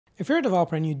If you're a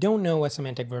developer and you don't know what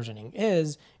semantic versioning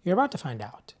is, you're about to find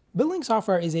out. Building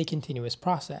software is a continuous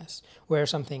process where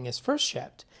something is first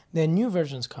shipped, then new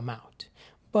versions come out.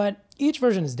 But each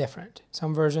version is different.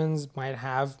 Some versions might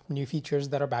have new features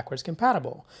that are backwards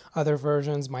compatible. Other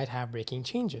versions might have breaking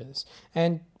changes.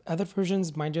 And other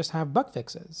versions might just have bug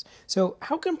fixes. So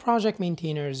how can project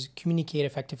maintainers communicate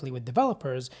effectively with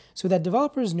developers so that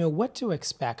developers know what to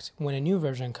expect when a new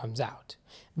version comes out?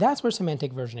 That's where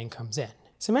semantic versioning comes in.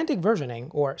 Semantic versioning,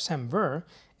 or SemVer,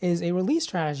 is a release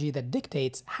strategy that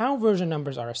dictates how version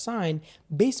numbers are assigned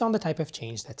based on the type of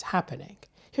change that's happening.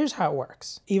 Here's how it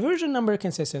works. A version number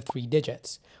consists of 3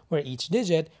 digits, where each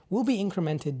digit will be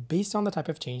incremented based on the type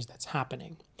of change that's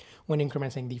happening. When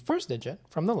incrementing the first digit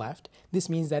from the left, this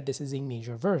means that this is a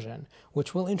major version,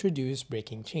 which will introduce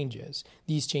breaking changes.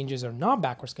 These changes are not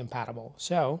backwards compatible,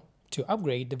 so to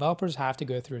upgrade, developers have to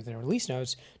go through their release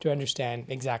notes to understand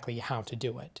exactly how to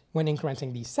do it. When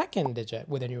incrementing the second digit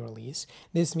with a new release,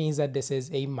 this means that this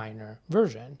is a minor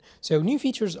version. So new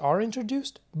features are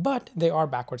introduced, but they are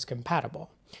backwards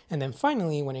compatible. And then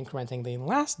finally, when incrementing the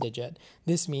last digit,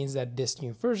 this means that this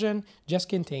new version just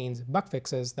contains bug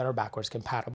fixes that are backwards compatible.